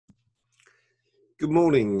Good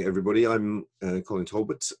morning, everybody. I'm Colin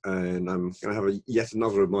Talbot, and I'm going to have yet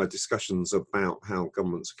another of my discussions about how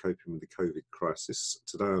governments are coping with the COVID crisis.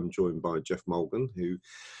 Today I'm joined by Geoff Mulgan, who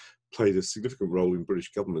played a significant role in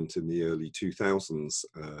British government in the early 2000s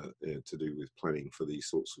to do with planning for these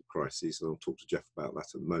sorts of crises, and I'll talk to Geoff about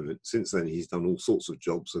that at the moment. Since then, he's done all sorts of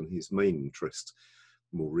jobs, and his main interest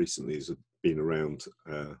more recently has been around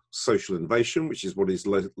social innovation, which is what his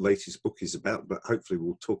latest book is about, but hopefully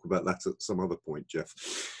we'll talk about that at some other point, Geoff,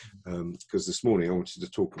 because this morning I wanted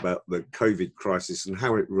to talk about the COVID crisis and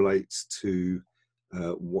how it relates to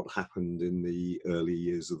what happened in the early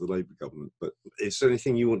years of the Labour government. But is there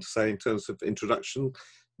anything you want to say in terms of introduction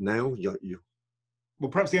now?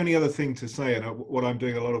 Well, perhaps the only other thing to say, and what I'm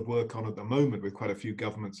doing a lot of work on at the moment with quite a few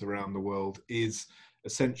governments around the world, is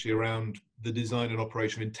essentially around the design and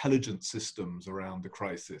operation of intelligence systems around the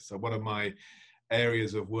crisis. So one of my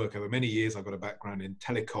areas of work over many years, I've got a background in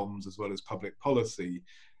telecoms as well as public policy,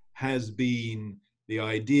 has been the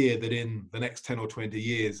idea that in the next 10 or 20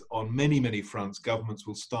 years, on many, many fronts, governments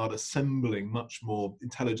will start assembling much more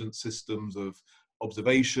intelligence systems of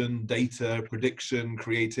observation, data, prediction,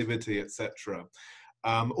 creativity, etc.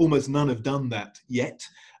 Almost none have done that yet.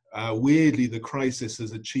 Weirdly, the crisis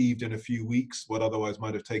has achieved in a few weeks what otherwise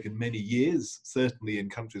might have taken many years, certainly in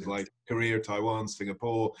countries like Korea, Taiwan,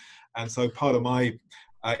 Singapore. And so part of my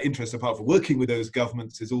interest, apart from working with those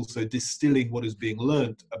governments, is also distilling what is being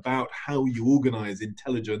learnt about how you organize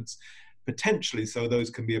intelligence, potentially so those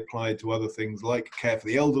can be applied to other things like care for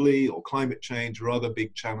the elderly or climate change or other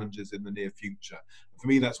big challenges in the near future. For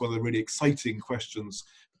me, that's one of the really exciting questions,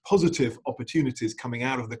 positive opportunities coming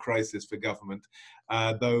out of the crisis for government,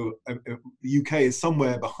 though the UK is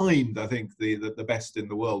somewhere behind, I think, the best in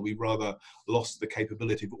the world. We've rather lost the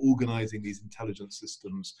capability of organising these intelligence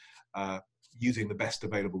systems using the best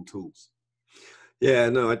available tools. Yeah,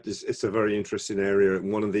 no, it's a very interesting area.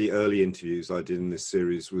 One of the early interviews I did in this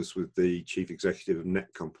series was with the chief executive of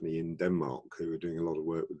Netcompany in Denmark, who are doing a lot of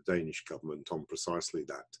work with the Danish government on precisely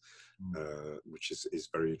that, which is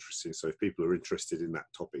very interesting. So if people are interested in that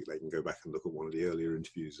topic, they can go back and look at one of the earlier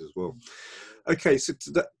interviews as well. Okay, so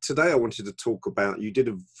today I wanted to talk about, you did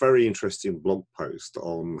a very interesting blog post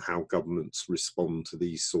on how governments respond to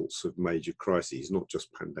these sorts of major crises, not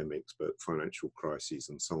just pandemics, but financial crises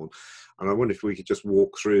and so on. And I wonder if we could just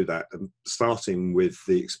walk through that, and starting with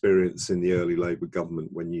the experience in the early Labour government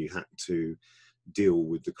when you had to deal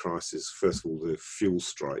with the crisis. First of all, the fuel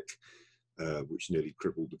strike, which nearly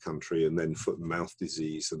crippled the country, and then foot and mouth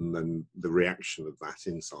disease, and then the reaction of that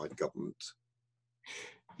inside government.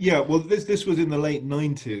 Yeah, well, this was in the late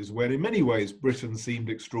 90s, when in many ways Britain seemed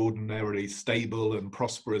extraordinarily stable and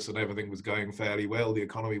prosperous, and everything was going fairly well. The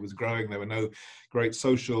economy was growing. There were no great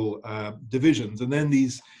social divisions. And then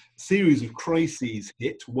these series of crises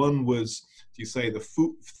hit. One was, as you say, the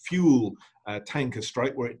fuel tanker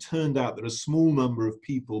strike, where it turned out that a small number of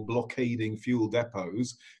people blockading fuel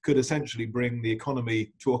depots could essentially bring the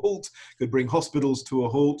economy to a halt, could bring hospitals to a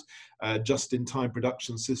halt. Just-in-time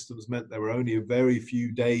production systems meant there were only a very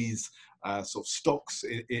few days sort of stocks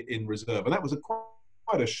in reserve. And that was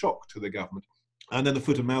quite a shock to the government. And then the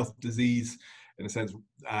foot and mouth disease, in a sense,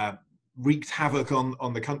 wreaked havoc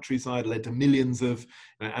on the countryside, led to millions of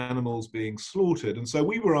animals being slaughtered. And so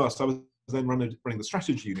we were asked, I was then running the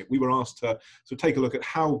strategy unit, we were asked to take a look at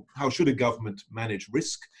how should a government manage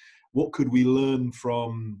risk. What could we learn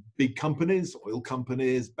from big companies, oil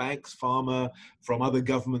companies, banks, pharma, from other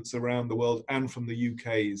governments around the world, and from the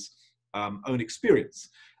UK's own experience?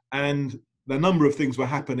 And a number of things were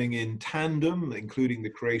happening in tandem, including the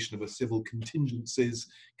creation of a civil contingencies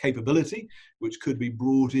capability, which could be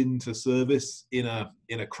brought into service in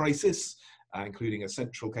a crisis, including a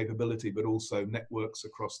central capability, but also networks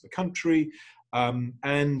across the country.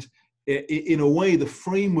 And in a way, the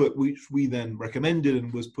framework which we then recommended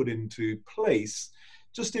and was put into place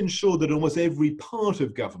just ensured that almost every part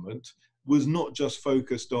of government was not just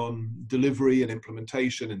focused on delivery and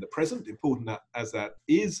implementation in the present, important as that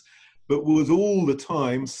is, but was all the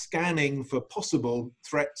time scanning for possible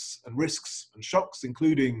threats and risks and shocks,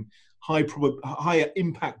 including higher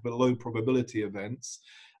impact but low probability events,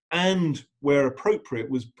 and where appropriate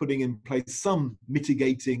was putting in place some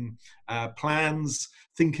mitigating plans,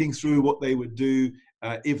 thinking through what they would do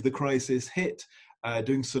if the crisis hit,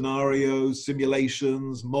 doing scenarios,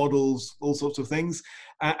 simulations, models, all sorts of things.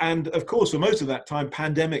 And of course, for most of that time,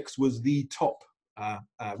 pandemics was the top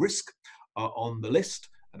risk on the list,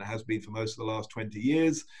 and it has been for most of the last 20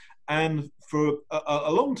 years. And for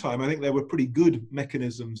a long time, I think there were pretty good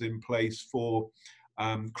mechanisms in place for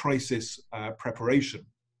crisis preparation.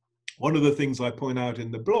 One of the things I point out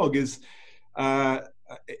in the blog is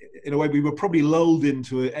in a way, we were probably lulled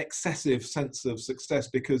into an excessive sense of success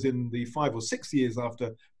because in the 5 or 6 years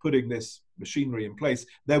after putting this machinery in place,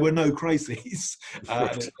 there were no crises.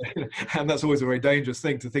 And that's always a very dangerous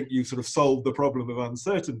thing, to think you've sort of solved the problem of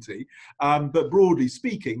uncertainty. But broadly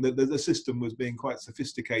speaking, the system was being quite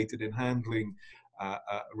sophisticated in handling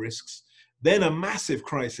risks. Then a massive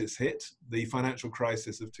crisis hit, the financial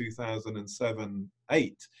crisis of 2007-8.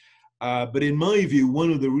 But in my view,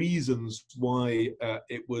 one of the reasons why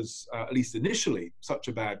it was, at least initially, such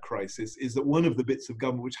a bad crisis is that one of the bits of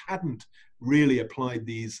government which hadn't really applied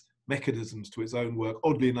these mechanisms to its own work,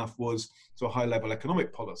 oddly enough, was to a high-level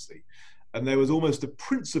economic policy. And there was almost a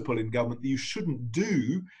principle in government that you shouldn't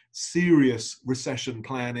do serious recession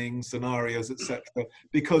planning, scenarios, etc.,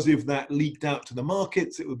 because if that leaked out to the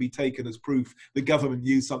markets, it would be taken as proof the government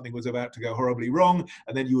knew something was about to go horribly wrong,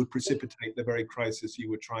 and then you would precipitate the very crisis you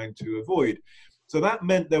were trying to avoid. So that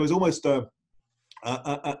meant there was almost a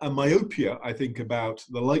myopia, I think, about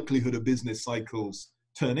the likelihood of business cycles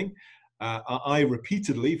turning. I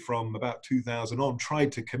repeatedly, from about 2000 on,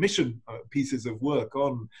 tried to commission pieces of work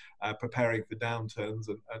on preparing for downturns,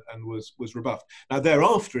 and was rebuffed. Now,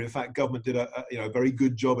 thereafter, in fact, government did a very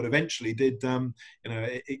good job, and eventually did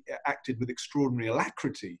it acted with extraordinary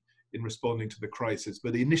alacrity in responding to the crisis.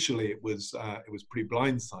 But initially, it was pretty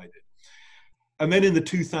blindsided. And then in the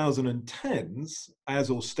 2010s,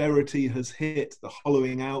 as austerity has hit, the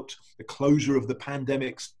hollowing out, the closure of the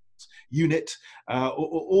pandemics unit,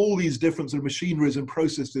 all these different sort of machineries and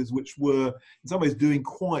processes which were in some ways doing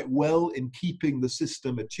quite well in keeping the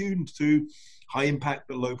system attuned to high impact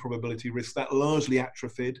but low probability risks, that largely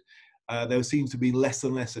atrophied. There seems to be less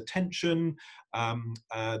and less attention.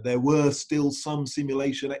 There were still some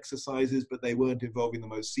simulation exercises, but they weren't involving the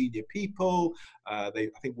most senior people. They,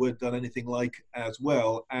 I think, weren't done anything like as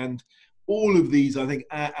well. And all of these, I think,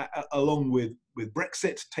 along with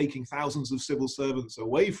Brexit taking thousands of civil servants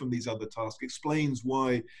away from these other tasks, explains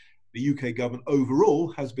why the UK government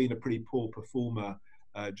overall has been a pretty poor performer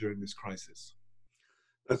during this crisis.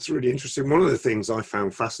 That's really interesting. One of the things I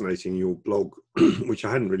found fascinating in your blog, which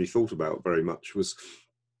I hadn't really thought about very much, was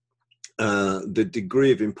the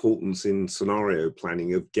degree of importance in scenario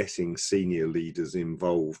planning of getting senior leaders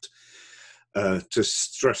involved to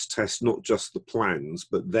stress test not just the plans,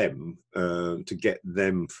 but them, to get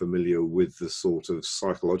them familiar with the sort of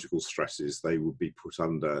psychological stresses they would be put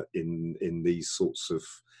under in these sorts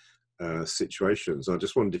of situations. I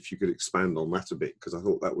just wondered if you could expand on that a bit, because I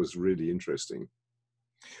thought that was really interesting.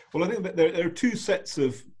 Well, I think that there are two sets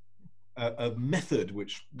of method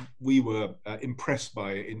which we were impressed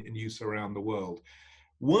by in use around the world.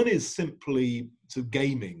 One is simply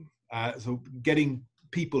gaming, so getting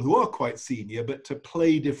people who are quite senior, but to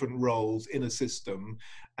play different roles in a system,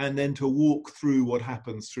 and then to walk through what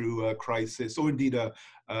happens through a crisis, or indeed a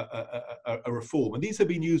reform. And these have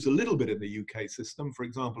been used a little bit in the UK system, for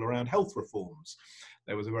example, around health reforms.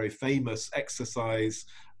 There was a very famous exercise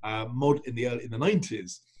in the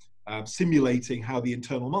 90s, simulating how the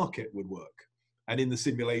internal market would work. And in the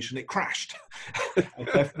simulation, it crashed.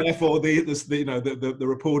 Therefore, the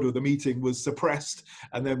report of the meeting was suppressed.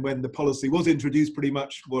 And then when the policy was introduced, pretty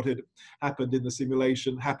much what had happened in the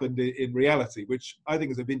simulation happened in reality, which I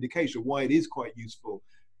think is a vindication why it is quite useful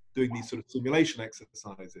doing these sort of simulation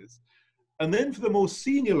exercises. And then for the more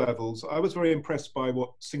senior levels, I was very impressed by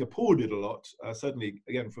what Singapore did a lot, certainly,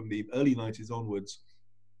 again, from the early 90s onwards,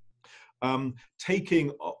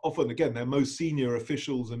 taking often, again, their most senior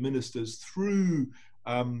officials and ministers through,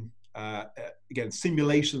 again,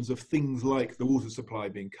 simulations of things like the water supply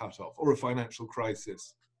being cut off or a financial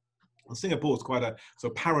crisis. And Singapore is quite a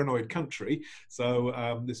sort of paranoid country,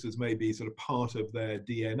 so this was maybe sort of part of their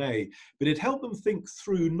DNA. But it helped them think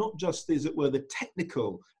through not just, as it were, the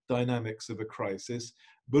technical dynamics of a crisis,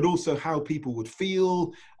 but also how people would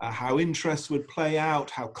feel, how interests would play out,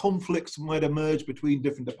 how conflicts might emerge between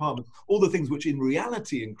different departments, all the things which in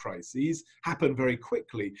reality in crises happen very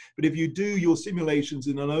quickly. But if you do your simulations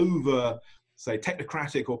in an say,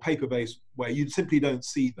 technocratic or paper-based way, you simply don't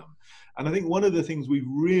see them. And I think one of the things we've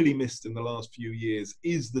really missed in the last few years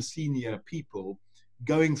is the senior people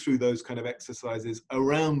going through those kind of exercises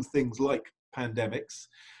around things like pandemics.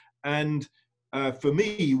 And for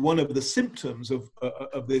me, one of the symptoms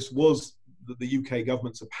of this was the UK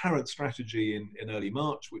government's apparent strategy in early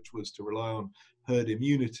March, which was to rely on herd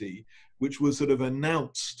immunity, which was sort of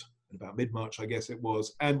announced about mid-March, I guess it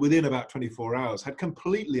was, and within about 24 hours had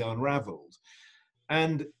completely unraveled.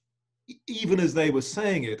 And even as they were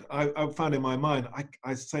saying it, I found in my mind, I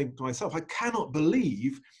was saying to myself, I cannot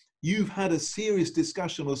believe you've had a serious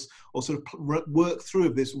discussion or sort of work through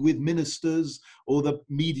of this with ministers or the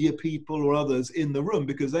media people or others in the room,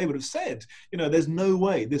 because they would have said, you know, there's no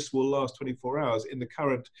way this will last 24 hours in the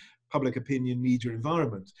current public opinion media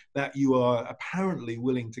environment, that you are apparently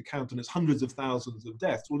willing to countenance hundreds of thousands of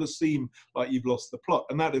deaths will just seem like you've lost the plot.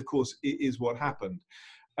 And that, of course, is what happened.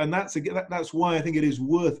 And that's why I think it is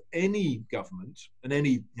worth any government and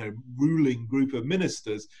any ruling group of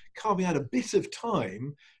ministers carving out a bit of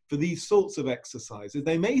time for these sorts of exercises.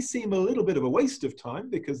 They may seem a little bit of a waste of time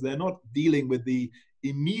because they're not dealing with the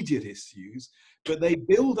immediate issues, but they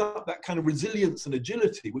build up that kind of resilience and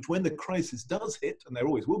agility, which when the crisis does hit, and there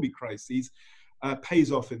always will be crises,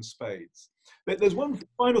 pays off in spades. But there's one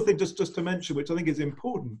final thing just to mention, which I think is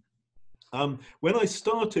important. When I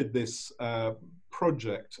started this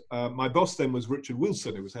project, my boss then was Richard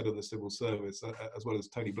Wilson, who was head of the civil service, as well as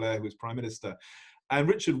Tony Blair, who was prime minister. And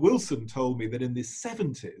Richard Wilson told me that in the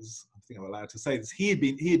 70s, I think I'm allowed to say this, he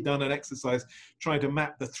had done an exercise trying to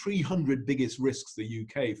map the 300 biggest risks the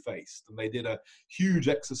UK faced. And they did a huge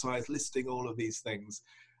exercise listing all of these things.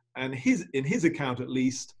 And in his account, at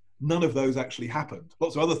least, none of those actually happened.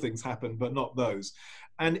 Lots of other things happened, but not those.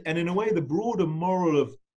 And in a way, the broader moral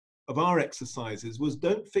of our exercises was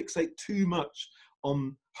don't fixate too much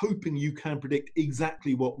on hoping you can predict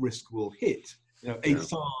exactly what risk will hit. A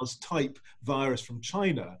SARS type virus from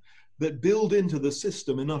China, that build into the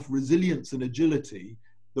system enough resilience and agility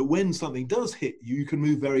that when something does hit you, you can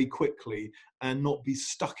move very quickly and not be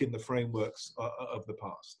stuck in the frameworks of the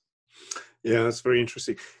past. Yeah, that's very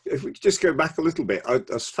interesting. If we could just go back a little bit, I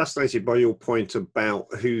was fascinated by your point about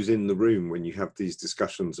who's in the room when you have these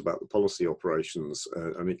discussions about the policy operations.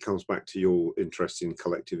 And it comes back to your interest in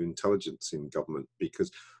collective intelligence in government, because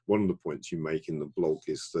one of the points you make in the blog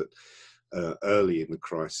is that early in the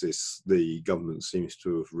crisis, the government seems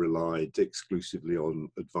to have relied exclusively on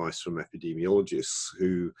advice from epidemiologists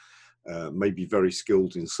who may be very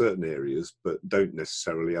skilled in certain areas, but don't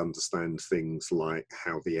necessarily understand things like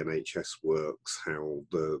how the NHS works, how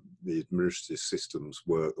the administrative systems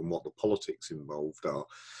work, and what the politics involved are.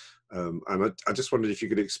 And I just wondered if you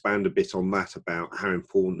could expand a bit on that, about how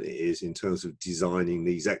important it is in terms of designing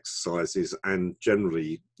these exercises and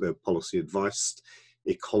generally the policy advice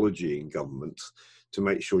ecology in government to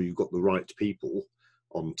make sure you've got the right people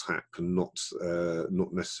on tap and not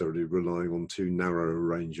necessarily relying on too narrow a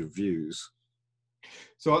range of views.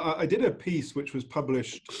 So I did a piece which was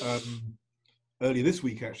published earlier this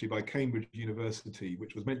week, actually, by Cambridge University,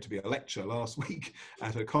 which was meant to be a lecture last week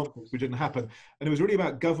at a conference, which didn't happen. And it was really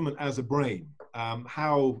about government as a brain.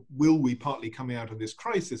 How will we, partly coming out of this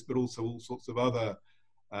crisis, but also all sorts of other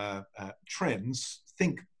trends,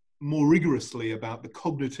 think more rigorously about the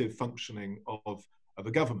cognitive functioning of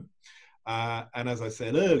a government. And as I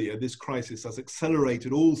said earlier, this crisis has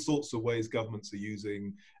accelerated all sorts of ways governments are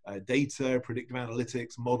using data, predictive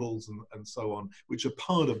analytics, models, and so on, which are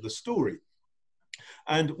part of the story.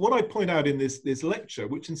 And what I point out in this lecture,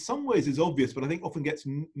 which in some ways is obvious, but I think often gets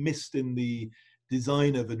missed in the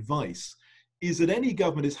design of advice, is that any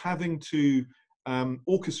government is having to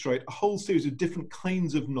orchestrate a whole series of different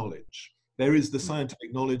kinds of knowledge. There is the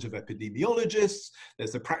scientific knowledge of epidemiologists,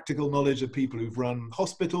 there's the practical knowledge of people who've run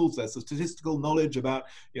hospitals, there's the statistical knowledge about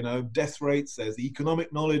death rates, there's the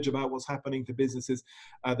economic knowledge about what's happening to businesses,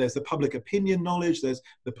 there's the public opinion knowledge, there's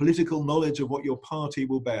the political knowledge of what your party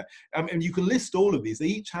will bear. And you can list all of these. They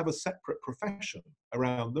each have a separate profession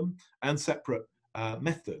around them and separate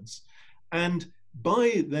methods. And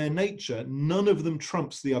by their nature, none of them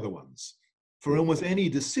trumps the other ones. For almost any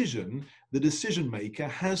decision, the decision maker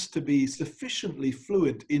has to be sufficiently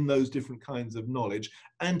fluent in those different kinds of knowledge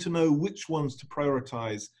and to know which ones to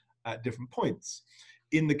prioritize at different points.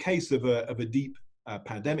 In the case of a deep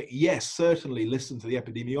pandemic, yes, certainly listen to the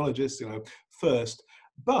epidemiologists, first,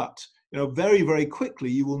 but very, very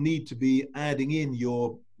quickly you will need to be adding in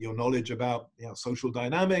your knowledge about social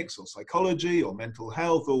dynamics or psychology or mental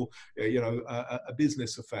health or a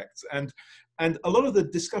business effects. And a lot of the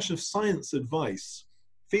discussion of science advice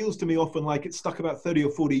feels to me often like it's stuck about 30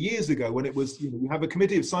 or 40 years ago, when it was, you have a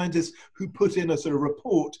committee of scientists who put in a sort of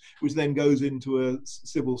report, which then goes into a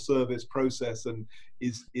civil service process and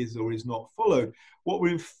is or is not followed. What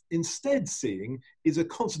we're instead seeing is a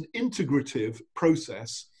constant integrative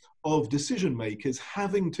process of decision makers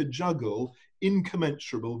having to juggle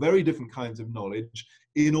incommensurable, very different kinds of knowledge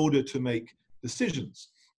in order to make decisions.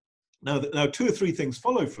 Now, two or three things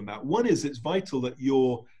follow from that. One is it's vital that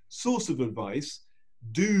your source of advice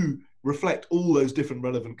do reflect all those different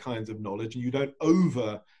relevant kinds of knowledge, and you don't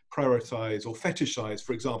over prioritize or fetishize,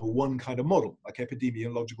 for example, one kind of model, like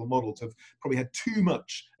epidemiological models have probably had too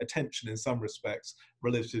much attention in some respects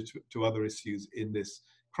relative to other issues in this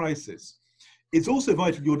crisis. It's also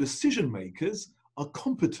vital your decision makers are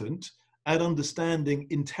competent at understanding,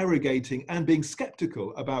 interrogating, and being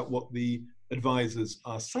skeptical about what the advisors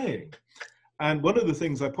are saying. And one of the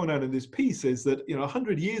things I point out in this piece is that,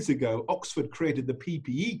 100 years ago, Oxford created the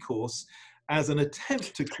PPE course as an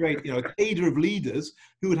attempt to create, a cadre of leaders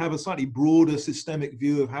who would have a slightly broader systemic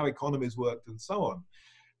view of how economies worked and so on.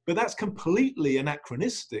 But that's completely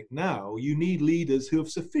anachronistic now. You need leaders who have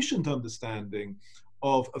sufficient understanding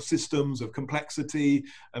of systems, of complexity,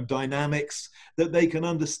 of dynamics, that they can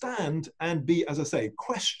understand and be, as I say,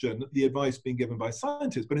 question the advice being given by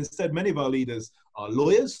scientists. But instead, many of our leaders are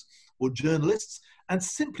lawyers or journalists and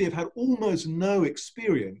simply have had almost no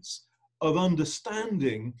experience of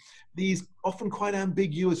understanding these often quite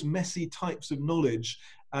ambiguous, messy types of knowledge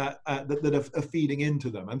that are feeding into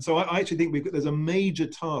them. And so I actually think there's a major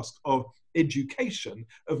task of education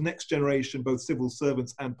of next generation, both civil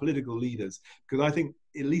servants and political leaders, because I think,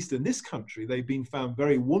 at least in this country, they've been found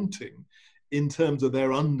very wanting in terms of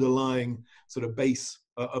their underlying sort of base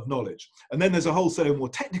of knowledge. And then there's a whole set of more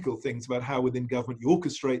technical things about how within government you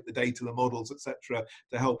orchestrate the data, the models, etc.,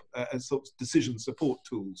 to help as sort of decision support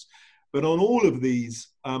tools. But on all of these,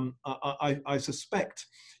 I suspect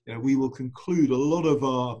we will conclude a lot of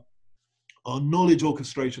our knowledge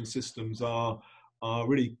orchestration systems are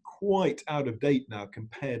really quite out of date now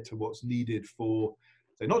compared to what's needed for,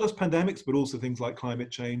 say, not just pandemics, but also things like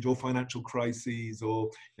climate change or financial crises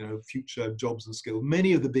or future jobs and skills.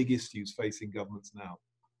 Many of the big issues facing governments now.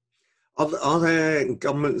 Are there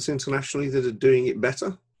governments internationally that are doing it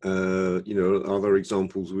better? Are there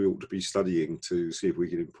examples we ought to be studying to see if we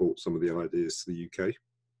can import some of the ideas to the UK?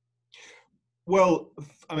 Well,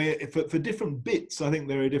 I mean, for different bits, I think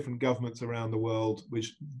there are different governments around the world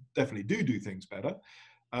which definitely do things better.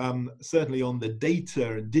 Certainly on the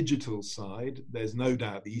data and digital side, there's no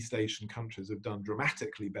doubt the East Asian countries have done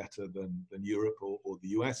dramatically better than Europe or the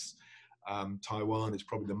US. Taiwan is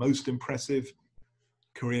probably the most impressive.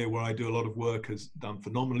 Korea, where I do a lot of work, has done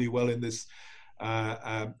phenomenally well in this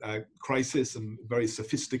crisis, and very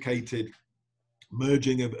sophisticated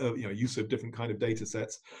merging of use of different kind of data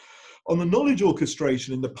sets. On the knowledge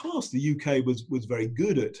orchestration, in the past, the UK was very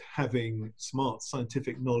good at having smart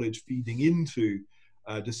scientific knowledge feeding into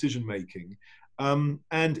decision making.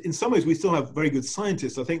 And in some ways, we still have very good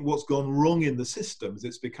scientists. I think what's gone wrong in the system is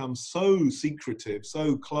it's become so secretive,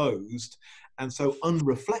 so closed, and so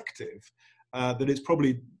unreflective that it's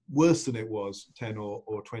probably worse than it was 10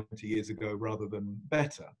 or 20 years ago rather than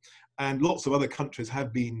better. And lots of other countries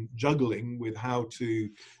have been juggling with how to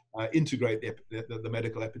integrate the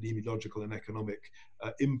medical, epidemiological and economic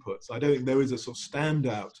inputs. I don't think there is a sort of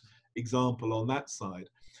standout example on that side.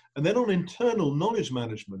 And then on internal knowledge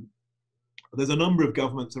management, there's a number of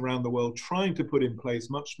governments around the world trying to put in place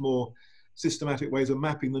much more systematic ways of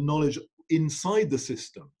mapping the knowledge inside the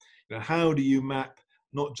system. How do you map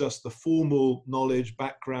not just the formal knowledge,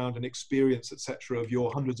 background and experience, etc., of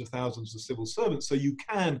your hundreds of thousands of civil servants, so you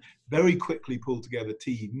can very quickly pull together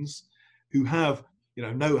teams who have,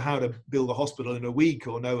 know how to build a hospital in a week,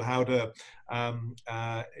 or know how to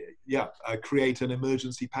create an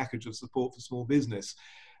emergency package of support for small business.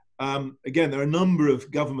 Again, there are a number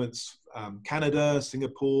of governments, Canada,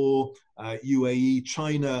 Singapore, UAE,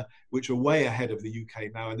 China, which are way ahead of the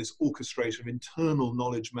UK now in this orchestration of internal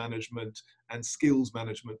knowledge management and skills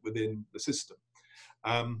management within the system.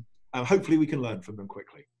 And hopefully we can learn from them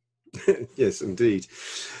quickly. Yes, indeed.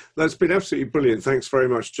 That's been absolutely brilliant. Thanks very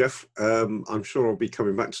much, Geoff. I'm sure I'll be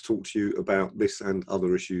coming back to talk to you about this and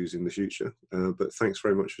other issues in the future. But thanks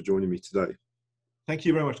very much for joining me today. Thank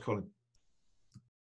you very much, Colin.